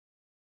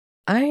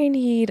I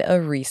need a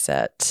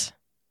reset.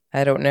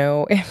 I don't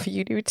know if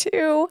you do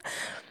too.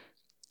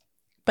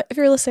 But if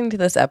you're listening to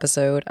this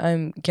episode,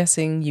 I'm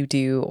guessing you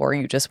do, or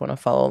you just want to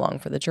follow along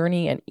for the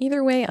journey. And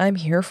either way, I'm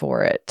here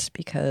for it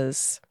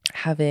because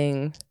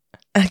having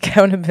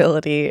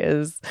accountability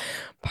is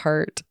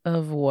part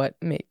of what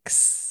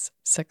makes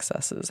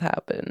successes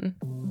happen.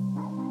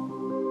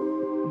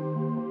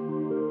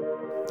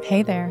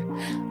 Hey there.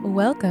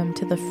 Welcome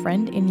to the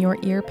Friend in Your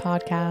Ear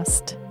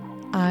podcast.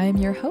 I'm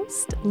your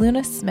host,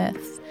 Luna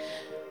Smith,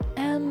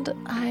 and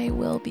I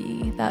will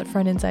be that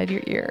friend inside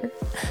your ear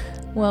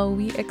while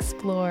we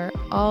explore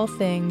all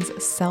things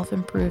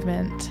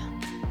self-improvement.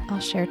 I'll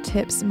share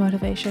tips,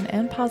 motivation,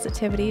 and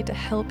positivity to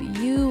help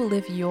you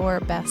live your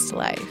best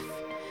life.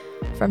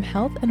 From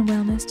health and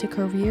wellness to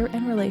career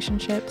and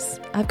relationships,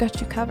 I've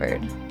got you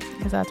covered,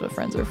 because that's what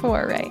friends are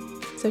for, right?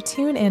 So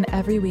tune in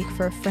every week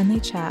for a friendly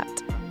chat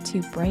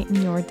to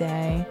brighten your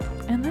day,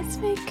 and let's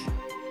make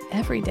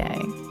every day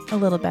a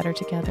little better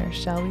together,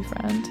 shall we,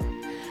 friend?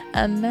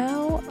 And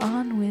now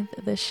on with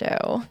the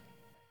show.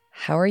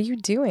 How are you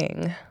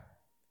doing?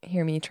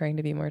 Hear me trying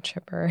to be more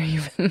chipper,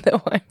 even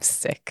though I'm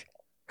sick.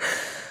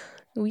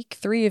 Week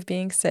 3 of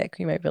being sick.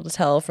 You might be able to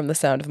tell from the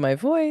sound of my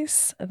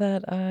voice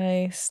that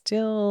I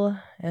still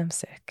am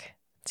sick.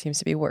 It seems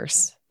to be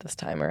worse this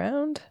time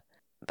around.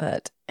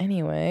 But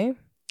anyway,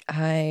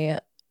 I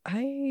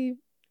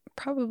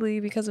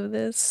probably because of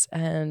this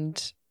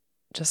and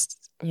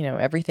just,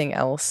 everything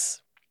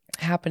else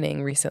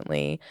happening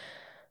recently,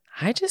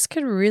 I just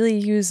could really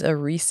use a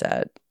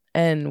reset.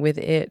 And with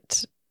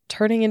it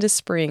turning into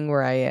spring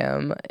where I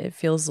am, it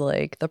feels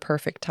like the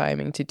perfect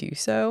timing to do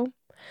so.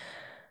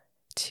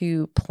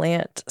 To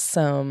plant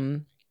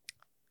some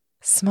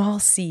small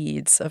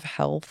seeds of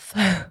health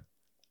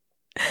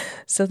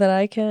so that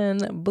I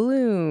can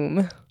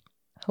bloom,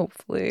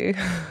 hopefully.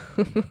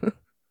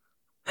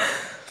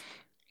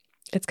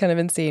 It's kind of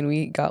insane.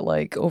 We got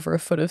over a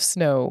foot of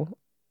snow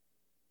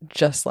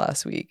just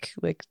last week,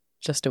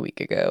 just a week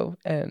ago,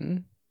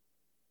 and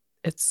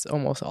it's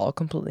almost all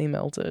completely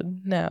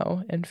melted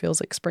now and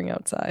feels like spring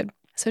outside.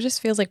 So it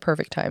just feels like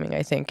perfect timing,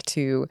 I think,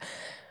 to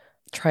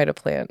try to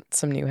plant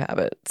some new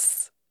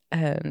habits.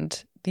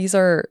 And these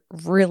are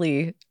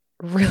really,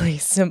 really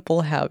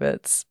simple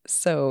habits.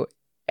 So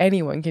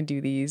anyone can do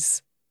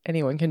these.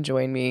 Anyone can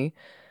join me.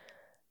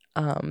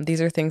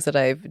 These are things that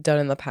I've done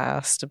in the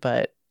past,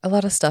 but a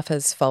lot of stuff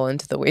has fallen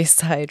to the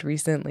wayside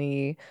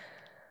recently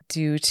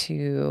due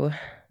to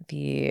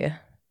the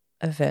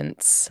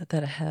events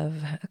that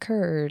have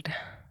occurred,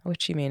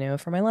 which you may know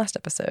from my last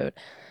episode.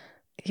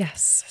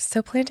 Yes,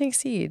 so planting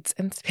seeds.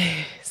 And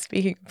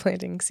speaking of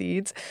planting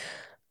seeds,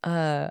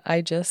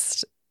 I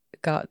just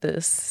got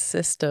this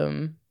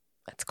system.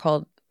 It's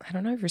called, I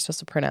don't know if you're supposed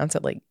to pronounce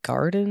it like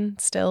garden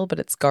still, but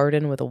it's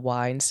garden with a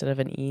Y instead of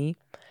an E.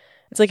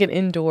 It's like an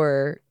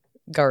indoor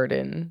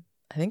garden.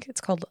 I think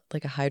it's called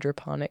like a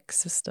hydroponic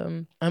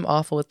system. I'm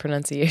awful with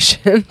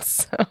pronunciation,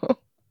 so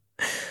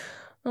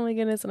oh my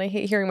goodness, and I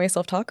hate hearing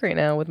myself talk right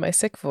now with my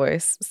sick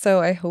voice. So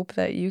I hope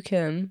that you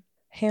can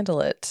handle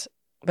it.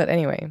 But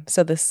anyway,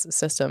 so this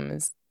system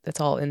it's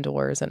all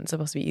indoors and it's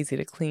supposed to be easy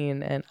to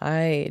clean. And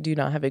I do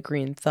not have a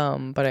green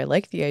thumb, but I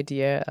like the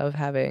idea of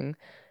having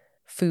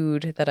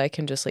food that I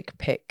can just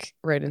pick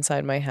right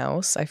inside my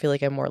house. I feel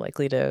like I'm more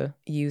likely to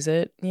use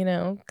it,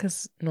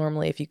 because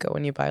normally if you go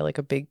and you buy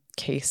a big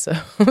case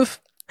of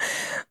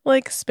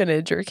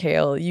spinach or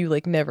kale, you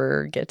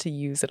never get to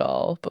use it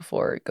all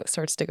before it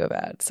starts to go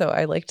bad. So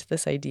I liked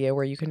this idea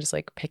where you can just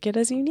pick it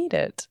as you need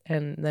it,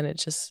 and then it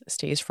just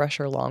stays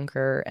fresher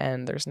longer,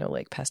 and there's no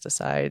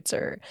pesticides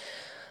or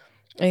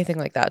anything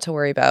like that to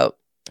worry about.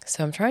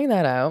 So I'm trying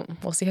that out.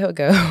 We'll see how it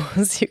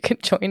goes. You can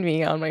join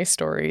me on my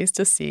stories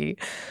to see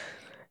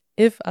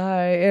if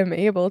I am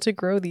able to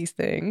grow these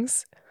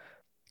things.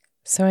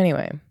 So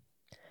anyway,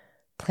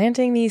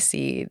 planting these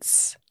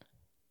seeds,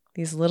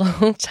 these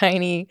little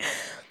tiny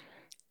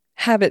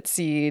habit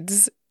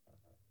seeds,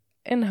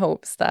 in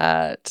hopes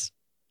that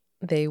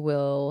they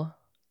will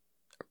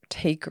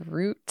take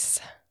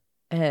roots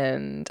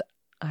and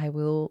I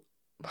will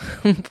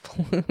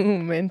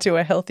bloom into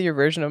a healthier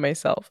version of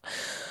myself.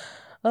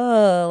 A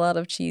lot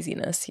of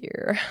cheesiness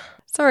here.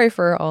 Sorry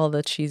for all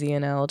the cheesy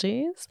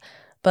analogies,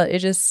 but it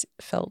just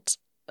felt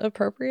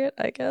appropriate,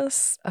 I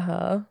guess,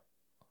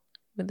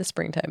 with the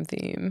springtime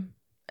theme.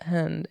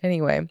 And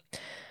anyway,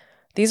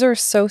 these are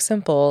so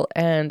simple,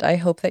 and I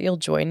hope that you'll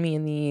join me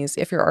in these.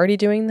 If you're already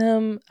doing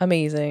them,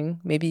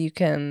 amazing. Maybe you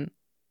can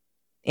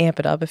amp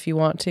it up if you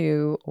want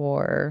to,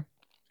 or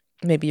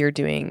maybe you're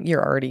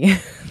already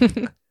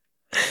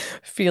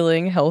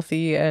feeling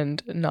healthy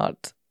and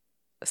not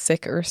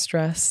sick or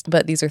stressed,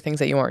 but these are things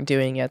that you aren't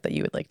doing yet that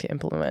you would like to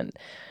implement.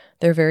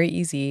 They're very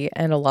easy,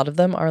 and a lot of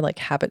them are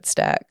habit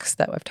stacks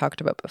that I've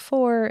talked about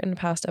before in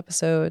past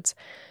episodes.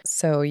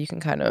 So you can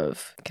kind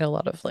of get a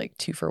lot of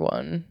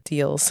 2-for-1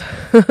 deals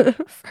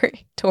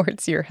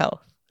towards your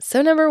health.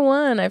 So number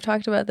 1, I've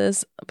talked about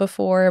this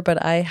before,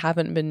 but I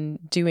haven't been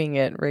doing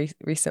it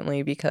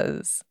recently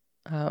because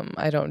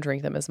I don't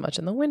drink them as much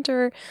in the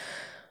winter.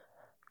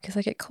 because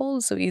I get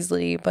cold so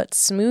easily, but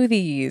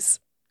smoothies.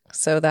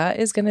 So that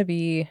is going to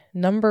be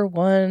number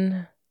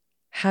one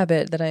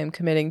habit that I am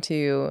committing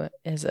to,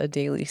 is a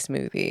daily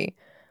smoothie,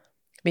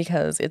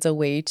 because it's a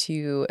way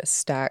to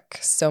stack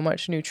so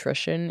much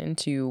nutrition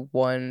into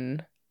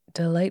one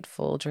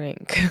delightful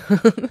drink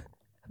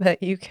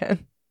that you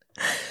can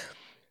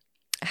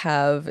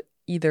have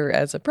either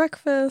as a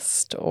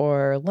breakfast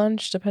or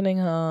lunch, depending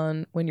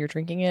on when you're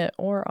drinking it.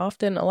 Or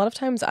often, a lot of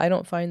times I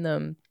don't find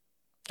them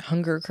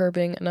hunger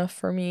curbing enough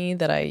for me,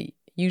 that I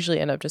usually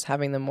end up just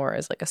having them more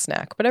as like a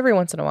snack. But every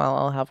once in a while,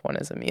 I'll have one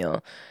as a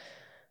meal.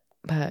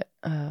 But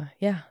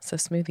yeah, so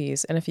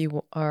smoothies. And if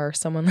you are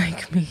someone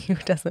like me who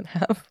doesn't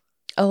have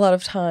a lot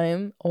of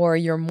time, or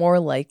you're more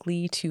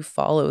likely to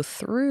follow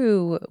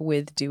through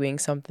with doing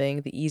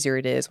something, the easier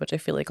it is, which I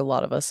feel like a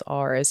lot of us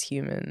are as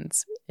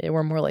humans.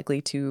 We're more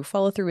likely to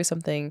follow through with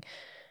something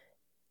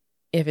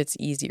if it's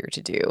easier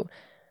to do,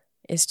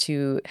 is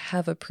to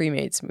have a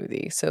pre-made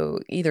smoothie. So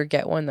either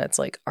get one that's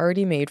like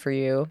already made for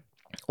you,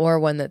 or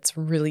one that's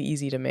really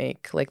easy to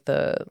make, like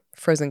the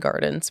Frozen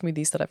Garden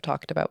smoothies that I've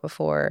talked about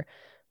before,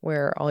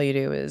 where all you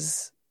do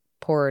is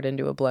pour it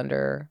into a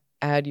blender,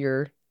 add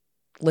your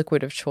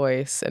liquid of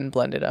choice, and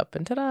blend it up,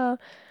 and ta-da!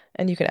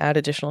 And you can add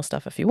additional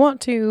stuff if you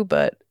want to,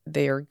 but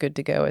they are good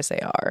to go as they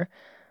are.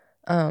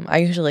 I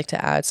usually like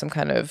to add some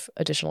kind of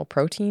additional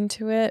protein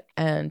to it,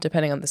 and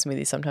depending on the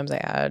smoothie, sometimes I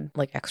add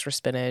like extra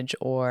spinach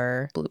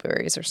or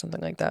blueberries or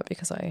something like that,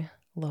 because I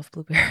love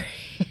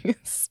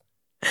blueberries.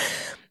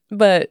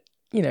 But,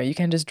 you know, you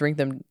can just drink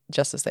them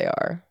just as they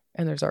are,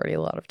 and there's already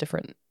a lot of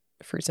different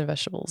fruits and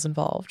vegetables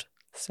involved.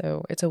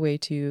 So it's a way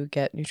to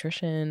get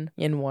nutrition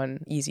in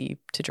one easy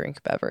to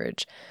drink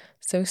beverage.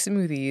 So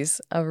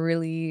smoothies, a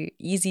really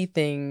easy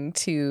thing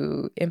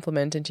to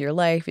implement into your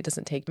life. It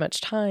doesn't take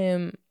much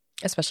time,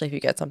 especially if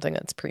you get something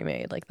that's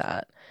pre-made like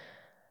that.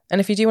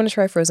 And if you do want to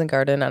try Frozen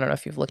Garden, I don't know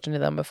if you've looked into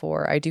them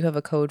before, I do have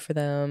a code for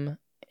them.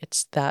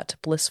 It's That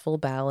Blissful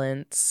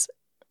Balance.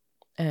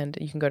 And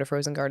you can go to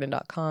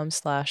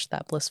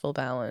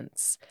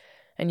frozengarden.com/thatblissfulbalance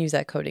and use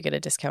that code to get a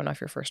discount off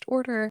your first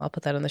order. I'll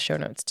put that in the show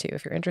notes too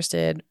if you're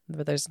interested.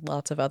 But there's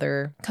lots of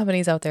other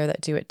companies out there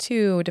that do it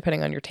too,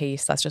 depending on your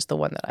taste. That's just the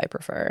one that I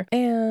prefer.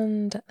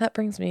 And that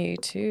brings me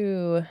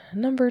to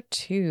number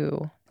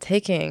 2,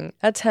 taking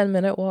a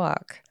 10-minute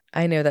walk.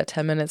 I know that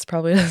 10 minutes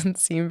probably doesn't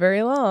seem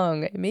very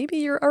long. Maybe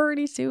you're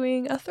already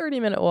doing a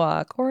 30-minute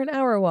walk or an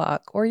hour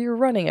walk, or you're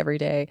running every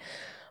day.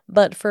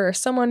 But for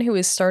someone who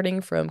is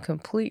starting from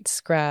complete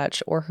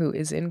scratch, or who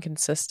is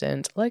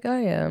inconsistent like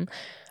I am,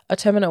 a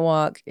 10-minute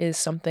walk is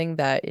something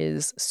that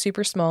is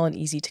super small and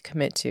easy to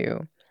commit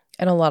to.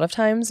 And a lot of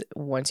times,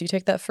 once you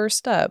take that first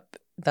step,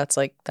 that's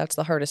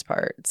the hardest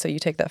part. So you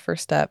take that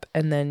first step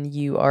and then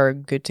you are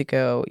good to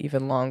go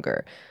even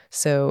longer.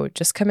 So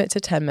just commit to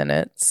 10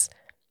 minutes,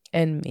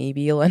 and maybe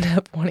you'll end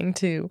up wanting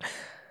to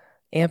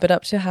amp it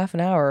up to half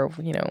an hour,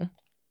 you know,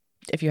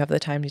 if you have the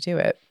time to do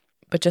it.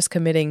 But just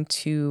committing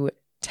to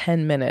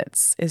 10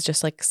 minutes is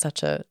just like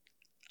such a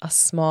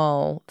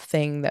small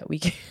thing that we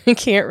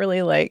can't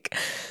really like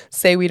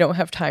say we don't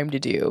have time to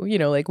do. You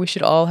know, like we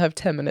should all have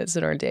 10 minutes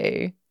in our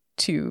day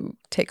to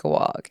take a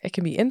walk. It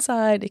can be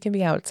inside, it can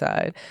be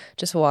outside.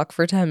 Just walk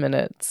for 10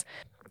 minutes.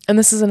 And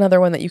this is another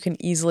one that you can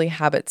easily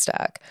habit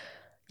stack.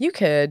 You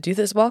could do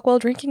this walk while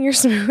drinking your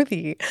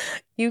smoothie.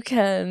 You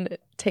can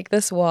take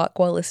this walk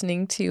while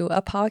listening to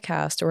a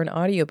podcast or an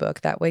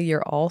audiobook. That way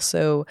you're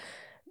also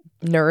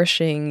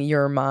nourishing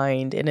your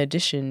mind in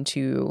addition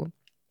to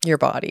your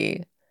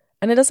body.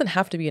 And it doesn't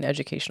have to be an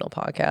educational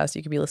podcast.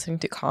 You could be listening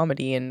to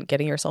comedy and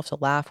getting yourself to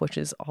laugh, which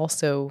is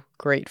also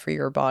great for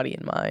your body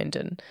and mind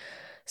and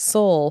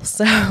soul.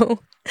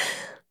 So,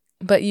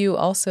 but you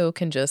also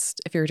can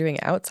just, if you're doing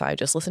it outside,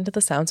 just listen to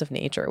the sounds of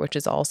nature, which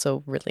is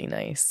also really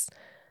nice.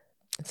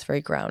 It's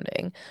very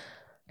grounding.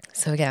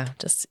 So yeah,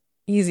 just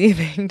easy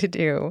thing to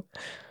do.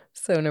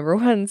 So number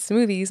 1,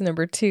 smoothies.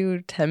 Number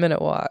 2,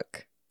 10-minute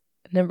walk.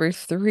 Number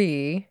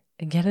 3,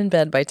 get in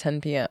bed by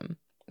 10 p.m.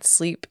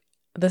 Sleep.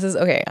 This is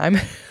okay. I'm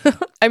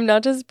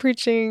not just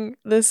preaching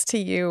this to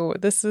you.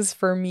 This is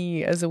for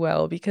me as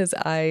well, because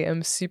I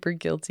am super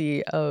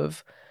guilty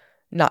of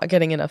not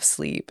getting enough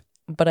sleep.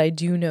 But I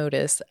do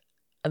notice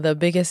the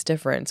biggest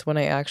difference when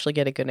I actually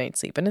get a good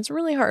night's sleep. And it's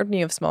really hard when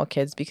you have small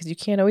kids, because you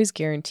can't always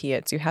guarantee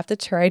it. So you have to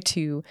try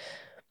to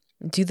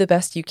do the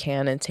best you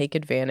can and take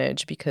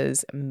advantage,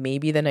 because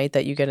maybe the night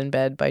that you get in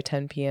bed by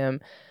 10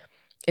 p.m.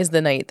 is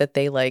the night that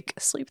they like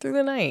sleep through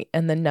the night.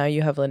 And then now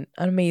you have an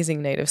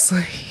amazing night of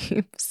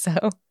sleep.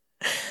 So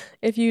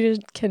if you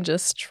can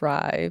just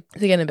try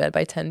to get in bed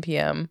by 10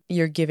 p.m.,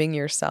 you're giving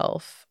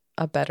yourself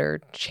a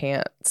better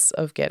chance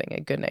of getting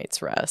a good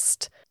night's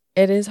rest.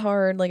 It is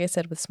hard, like I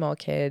said, with small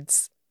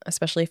kids,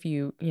 especially if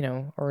you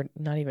know, or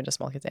not even just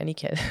small kids, any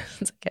kids,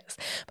 I guess.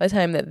 By the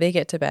time that they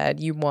get to bed,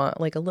 you want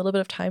like a little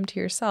bit of time to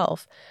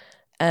yourself.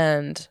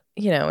 And,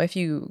 you know, if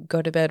you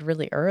go to bed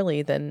really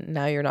early, then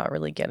now you're not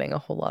really getting a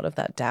whole lot of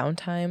that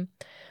downtime.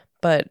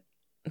 But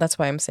that's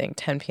why I'm saying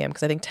 10 p.m.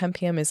 because I think 10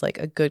 p.m. is like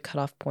a good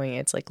cutoff point.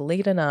 It's like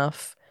late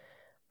enough,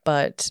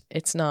 but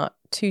it's not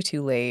too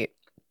late.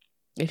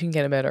 If you can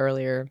get in bed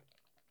earlier,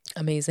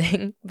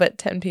 amazing. But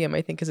 10 p.m.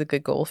 I think is a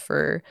good goal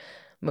for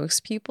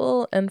most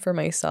people and for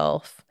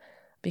myself,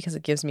 because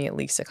it gives me at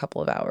least a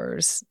couple of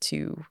hours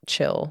to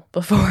chill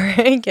before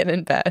I get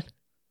in bed.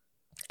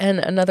 And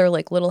another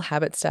like little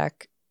habit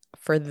stack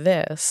for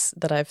this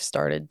that I've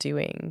started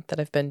doing, that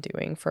I've been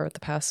doing for the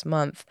past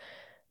month,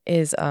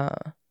 is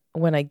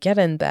when I get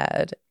in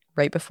bed,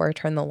 right before I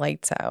turn the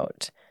lights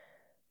out,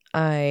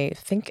 I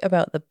think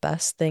about the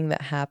best thing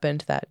that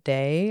happened that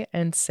day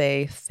and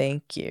say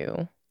thank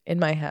you in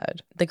my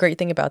head. The great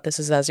thing about this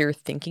is as you're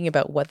thinking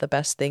about what the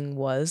best thing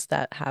was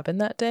that happened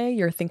that day,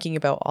 you're thinking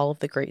about all of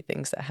the great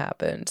things that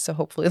happened. So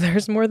hopefully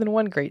there's more than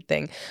one great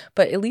thing,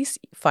 but at least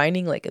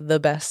finding like the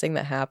best thing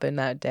that happened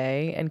that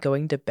day and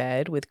going to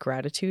bed with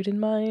gratitude in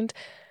mind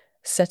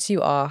sets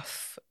you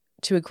off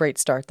to a great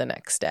start the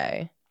next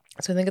day.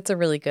 So I think it's a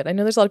really good, I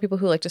know there's a lot of people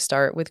who like to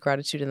start with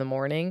gratitude in the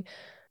morning.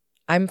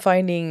 I'm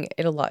finding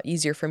it a lot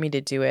easier for me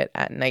to do it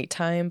at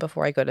nighttime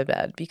before I go to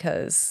bed,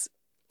 because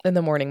in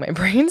the morning my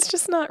brain's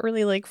just not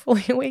really like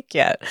fully awake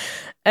yet.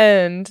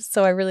 And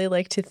so I really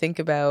like to think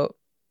about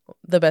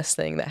the best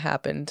thing that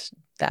happened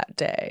that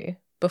day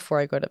before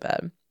I go to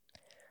bed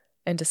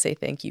and to say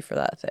thank you for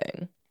that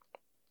thing.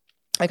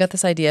 I got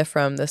this idea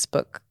from this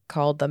book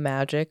called The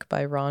Magic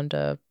by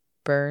Rhonda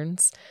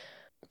Burns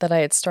that I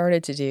had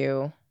started to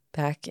do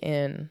back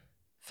in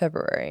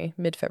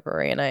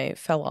mid-February, and I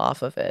fell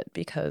off of it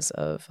because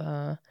of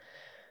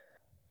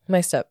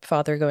my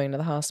stepfather going to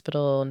the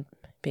hospital and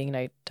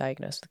being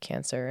diagnosed with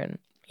cancer. And,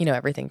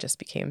 everything just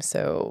became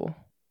so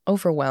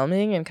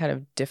overwhelming and kind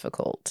of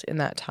difficult in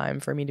that time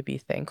for me to be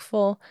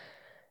thankful.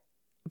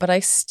 But I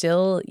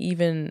still,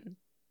 even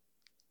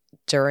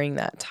during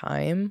that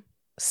time,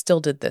 still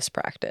did this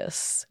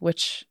practice,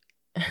 which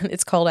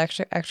it's called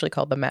actually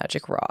called the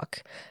magic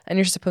rock. And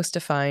you're supposed to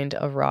find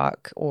a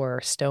rock or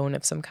stone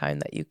of some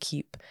kind that you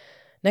keep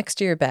next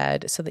to your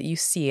bed so that you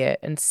see it,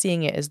 and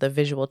seeing it is the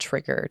visual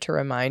trigger to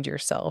remind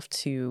yourself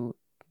to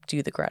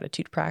do the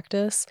gratitude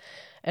practice.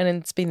 And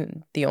it's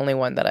been the only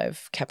one that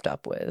I've kept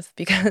up with,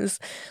 because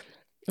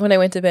when I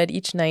went to bed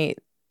each night,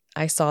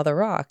 I saw the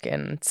rock,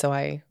 and so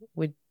I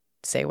would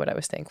say what I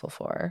was thankful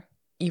for,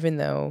 even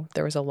though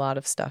there was a lot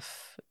of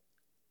stuff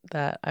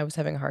that I was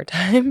having a hard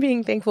time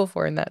being thankful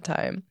for in that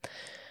time.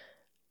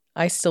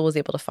 I still was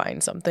able to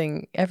find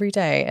something every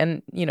day.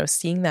 And,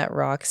 seeing that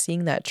rock,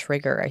 seeing that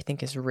trigger, I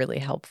think is really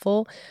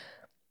helpful.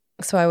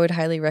 So I would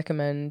highly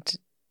recommend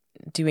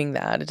doing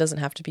that. It doesn't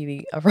have to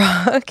be a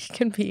rock. It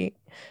can be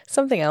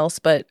something else.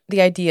 But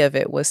the idea of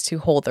it was to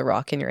hold the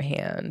rock in your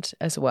hand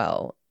as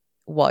well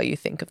while you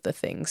think of the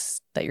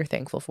things that you're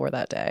thankful for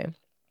that day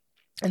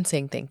and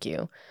saying thank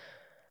you.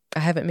 I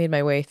haven't made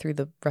my way through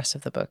the rest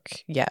of the book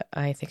yet.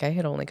 I think I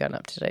had only gotten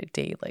up to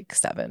day like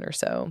 7 or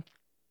so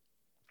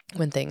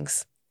when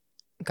things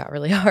got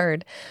really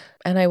hard,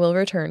 and I will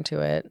return to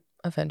it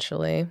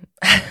eventually.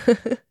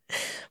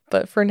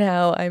 But for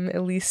now, I'm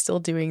at least still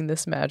doing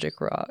this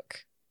magic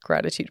rock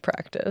gratitude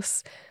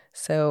practice.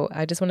 So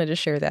I just wanted to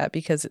share that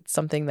because it's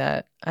something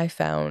that I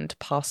found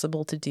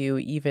possible to do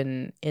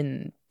even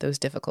in those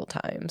difficult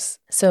times.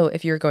 So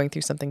if you're going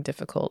through something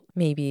difficult,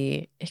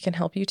 maybe it can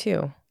help you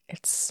too.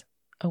 It's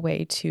a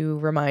way to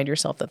remind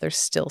yourself that there's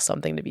still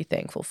something to be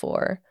thankful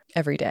for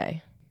every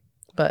day.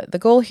 But the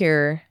goal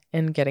here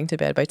in getting to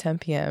bed by 10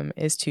 p.m.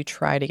 is to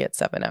try to get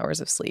 7 hours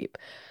of sleep.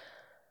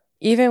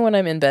 Even when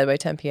I'm in bed by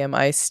 10 p.m.,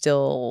 I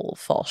still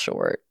fall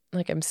short.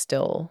 Like I'm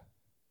still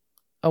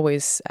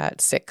always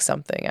at 6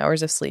 something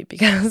hours of sleep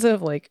because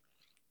of like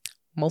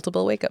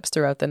multiple wake ups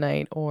throughout the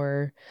night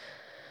or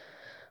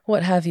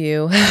what have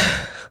you.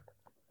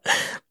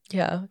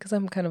 Yeah, because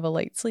I'm kind of a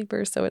light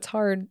sleeper, so it's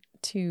hard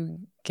to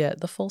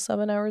get the full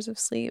 7 hours of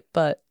sleep.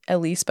 But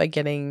at least by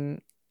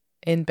getting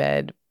in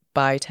bed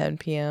by 10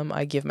 p.m.,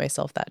 I give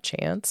myself that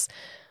chance.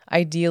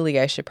 Ideally,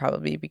 I should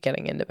probably be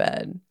getting into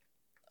bed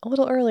a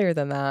little earlier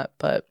than that,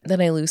 but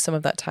then I lose some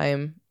of that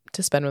time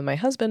to spend with my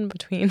husband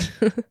between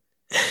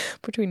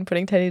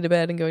putting Teddy to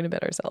bed and going to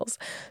bed ourselves.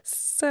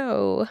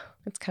 So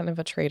it's kind of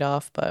a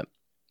trade-off, but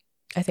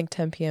I think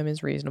 10 p.m.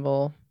 is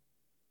reasonable.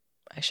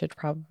 I should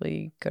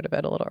probably go to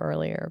bed a little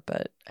earlier,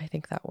 but I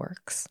think that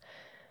works.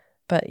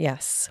 But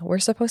yes, we're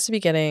supposed to be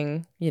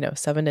getting,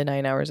 7 to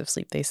 9 hours of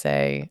sleep, they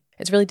say.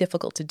 It's really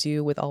difficult to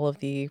do with all of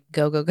the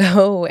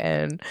go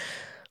and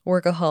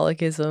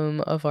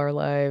workaholicism of our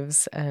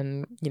lives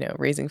and,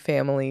 raising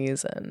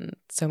families and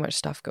so much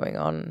stuff going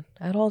on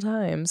at all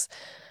times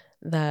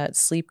that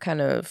sleep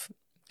kind of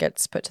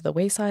gets put to the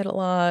wayside a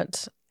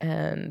lot.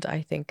 And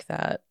I think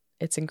that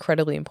it's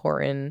incredibly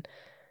important.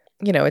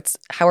 It's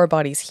how our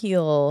bodies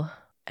heal,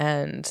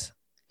 and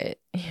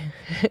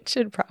it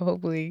should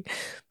probably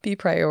be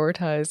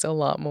prioritized a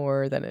lot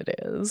more than it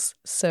is.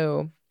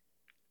 So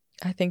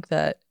I think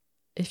that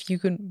if you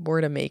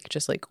were to make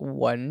just like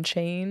one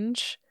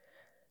change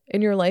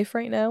in your life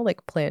right now,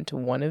 like plant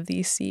one of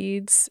these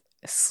seeds,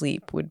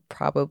 sleep would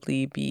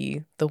probably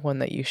be the one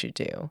that you should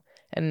do.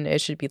 And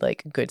it should be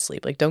like good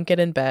sleep. Like don't get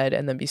in bed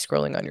and then be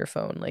scrolling on your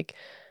phone. Like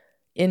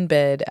in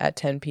bed at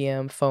 10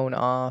 p.m., phone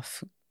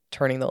off,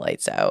 turning the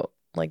lights out.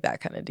 like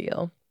that kind of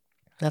deal.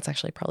 That's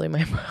actually probably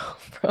my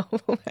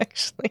problem,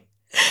 actually.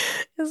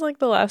 It's like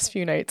the last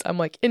few nights I'm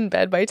like in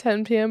bed by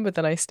 10 p.m., but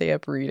then I stay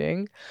up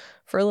reading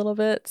for a little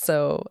bit.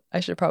 So I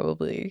should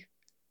probably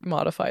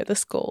modify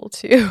this goal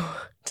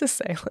to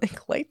say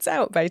like lights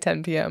out by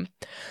 10 p.m.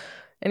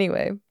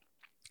 Anyway,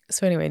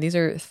 these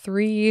are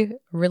 3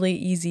 really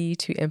easy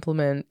to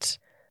implement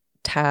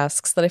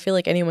tasks that I feel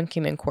like anyone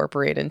can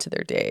incorporate into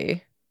their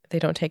day. They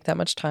don't take that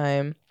much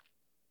time.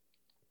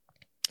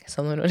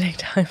 Some of them don't take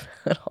time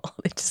at all.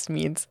 It just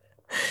means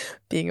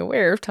being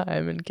aware of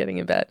time and getting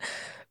in bed.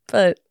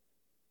 But,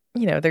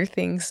 they're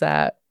things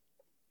that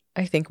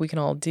I think we can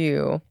all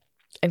do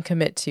and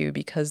commit to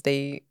because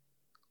they,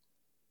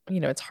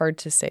 it's hard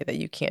to say that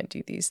you can't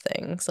do these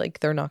things. Like,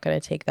 they're not going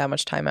to take that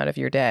much time out of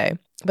your day,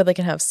 but they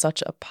can have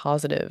such a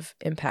positive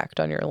impact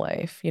on your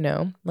life,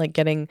 like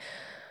getting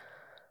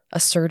a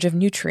surge of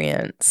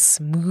nutrients,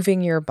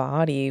 moving your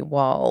body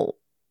while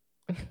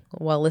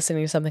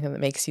listening to something that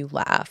makes you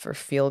laugh or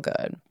feel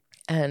good,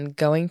 and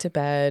going to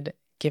bed,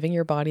 giving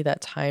your body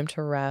that time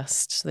to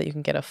rest so that you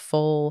can get a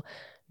full,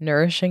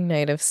 nourishing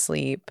night of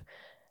sleep,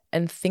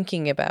 and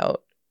thinking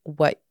about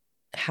what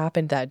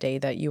happened that day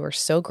that you are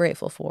so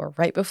grateful for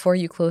right before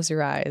you close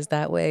your eyes.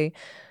 That way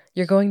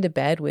you're going to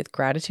bed with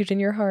gratitude in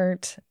your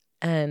heart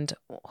and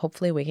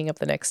hopefully waking up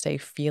the next day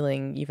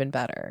feeling even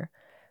better.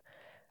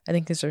 I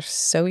think these are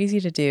so easy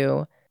to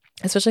do,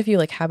 especially if you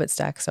like habit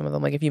stack some of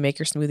them. Like if you make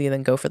your smoothie and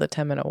then go for the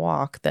 10-minute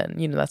walk, then,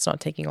 that's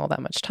not taking all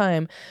that much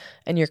time.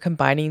 And you're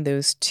combining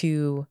those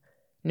 2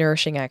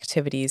 nourishing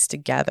activities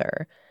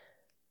together.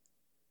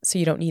 So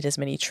you don't need as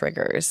many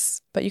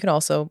triggers, but you can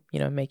also,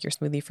 make your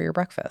smoothie for your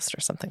breakfast or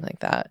something like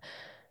that.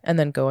 And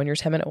then go on your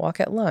 10-minute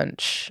walk at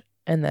lunch.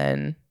 And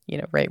then,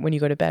 right when you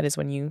go to bed is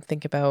when you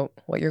think about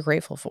what you're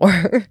grateful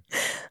for.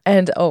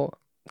 And,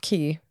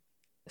 key,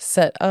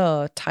 set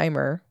a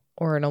timer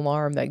or an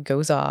alarm that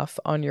goes off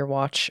on your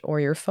watch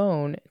or your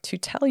phone to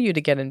tell you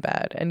to get in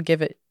bed and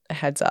give it a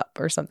heads up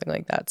or something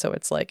like that. So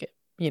it's like,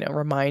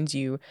 reminds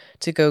you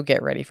to go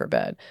get ready for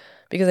bed,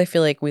 because I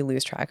feel like we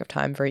lose track of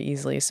time very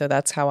easily. So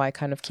that's how I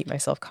kind of keep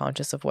myself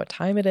conscious of what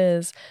time it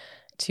is,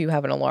 to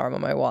have an alarm on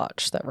my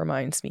watch that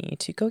reminds me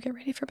to go get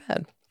ready for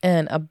bed.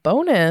 And a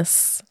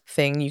bonus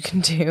thing you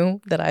can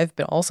do that I've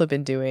also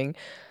been doing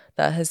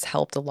that has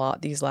helped a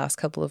lot these last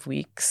couple of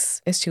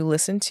weeks is to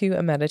listen to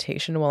a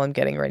meditation while I'm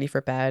getting ready for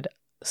bed.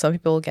 Some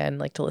people, again,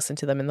 like to listen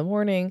to them in the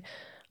morning.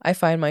 I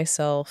find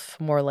myself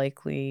more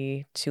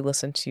likely to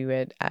listen to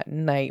it at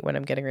night when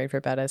I'm getting ready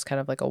for bed as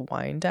kind of like a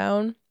wind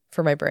down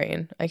for my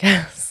brain, I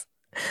guess.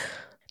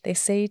 They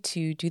say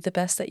to do the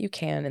best that you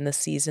can in the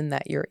season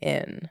that you're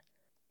in.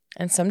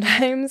 And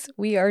sometimes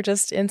we are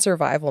just in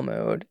survival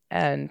mode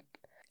and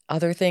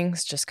other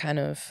things just kind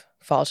of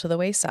fall to the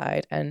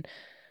wayside, and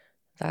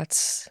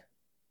that's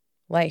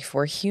life.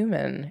 We're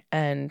human,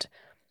 and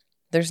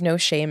there's no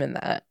shame in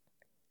that.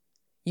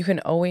 You can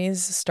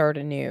always start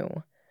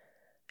anew.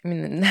 I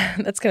mean,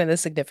 that's kind of the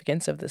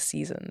significance of the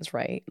seasons,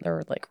 right?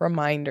 They're like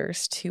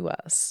reminders to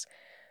us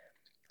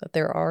that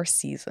there are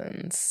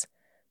seasons.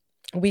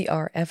 We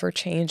are ever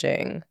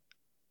changing.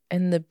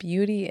 And the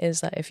beauty is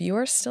that if you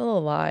are still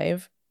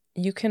alive,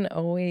 you can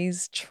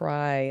always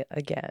try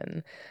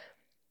again.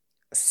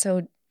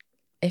 So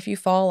if you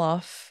fall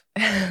off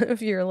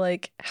of your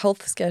like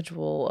health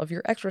schedule, of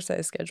your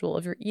exercise schedule,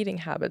 of your eating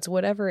habits,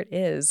 whatever it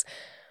is,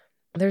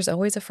 there's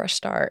always a fresh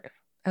start.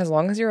 As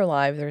long as you're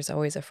alive, there's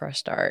always a fresh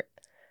start.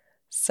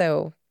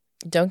 So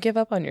don't give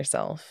up on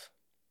yourself.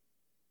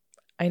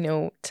 I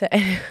know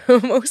to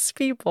most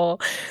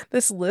people,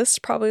 this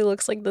list probably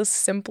looks like the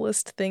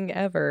simplest thing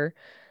ever.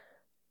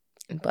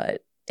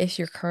 But if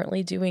you're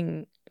currently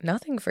doing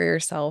nothing for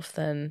yourself,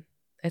 then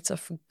it's a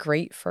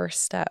great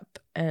first step.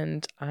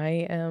 And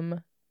I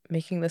am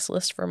making this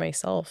list for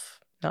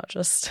myself, not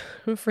just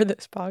for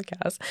this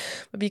podcast,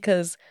 but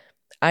because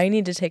I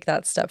need to take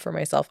that step for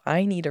myself.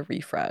 I need a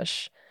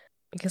refresh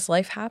because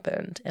life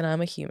happened and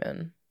I'm a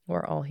human.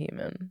 We're all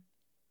human,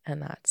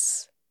 and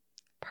that's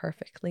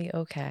perfectly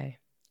okay.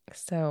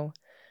 So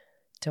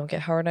don't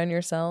get hard on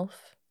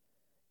yourself.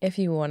 If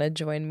you want to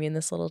join me in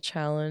this little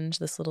challenge,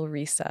 this little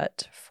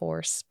reset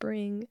for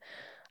spring,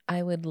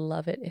 I would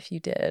love it if you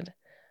did.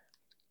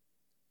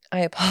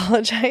 I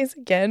apologize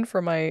again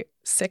for my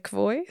sick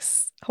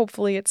voice.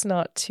 Hopefully it's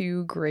not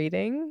too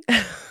grating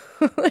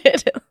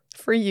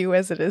for you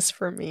as it is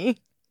for me.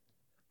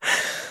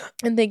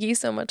 And thank you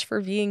so much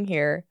for being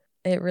here.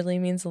 It really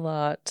means a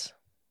lot.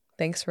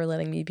 Thanks for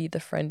letting me be the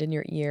friend in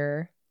your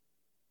ear.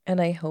 And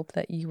I hope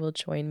that you will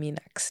join me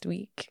next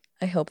week.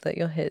 I hope that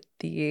you'll hit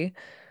the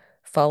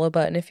follow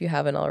button if you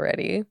haven't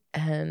already.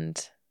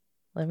 And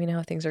let me know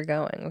how things are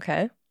going,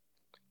 okay?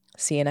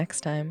 See you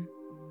next time.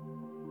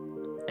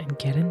 And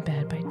get in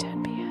bed by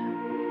 10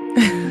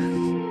 p.m.